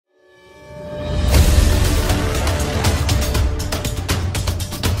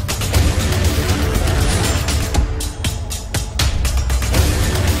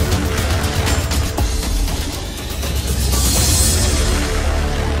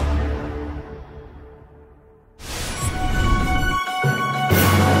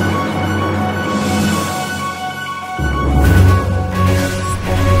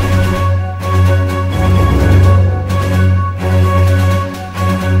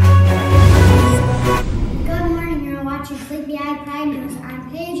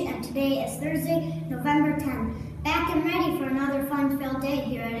today is Thursday, November 10th. Back and ready for another fun-filled day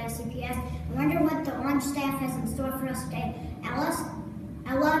here at SCPS. I wonder what the lunch staff has in store for us today.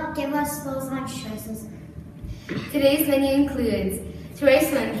 Ella, give us those lunch choices. Today's menu includes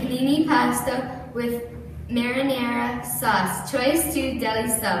Choice 1, panini pasta with marinara sauce. Choice 2, deli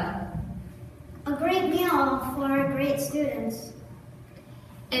sub. A great meal for great students.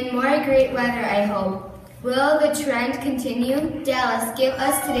 And more great weather, I hope. Will the trend continue? Dallas, give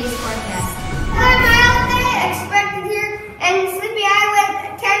us today's forecast. Another mild day expected here, and sleepy eye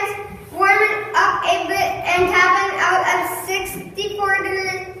with temps warming up a bit and topping out at 64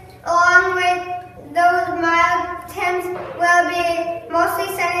 degrees. Along with those mild temps will be mostly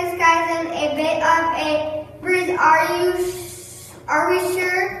sunny skies and a bit of a breeze. Are we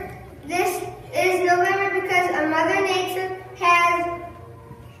sure this is November? Because Mother Nature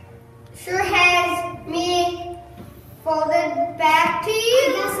has me folded back to you.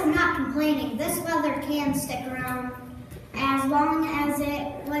 I guess I'm not complaining. This weather can stick around as long as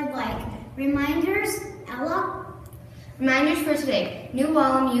it would like. Reminders, Ella? Reminders for today. New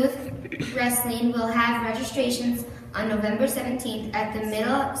Wallum Youth Wrestling will have registrations on November 17th at the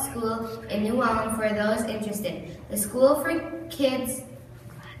middle school in New Wallum for those interested. The School for Kids,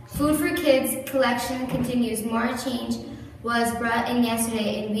 Food for Kids collection continues. More change was brought in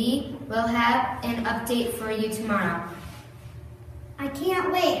yesterday, and we will have an update for you tomorrow. I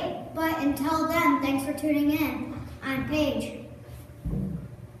can't wait, but until then, thanks for tuning in. I'm Paige.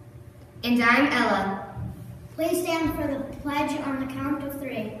 And I'm Ella. Please stand for the pledge on the count of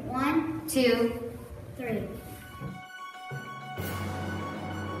 3. 1, 2, 3.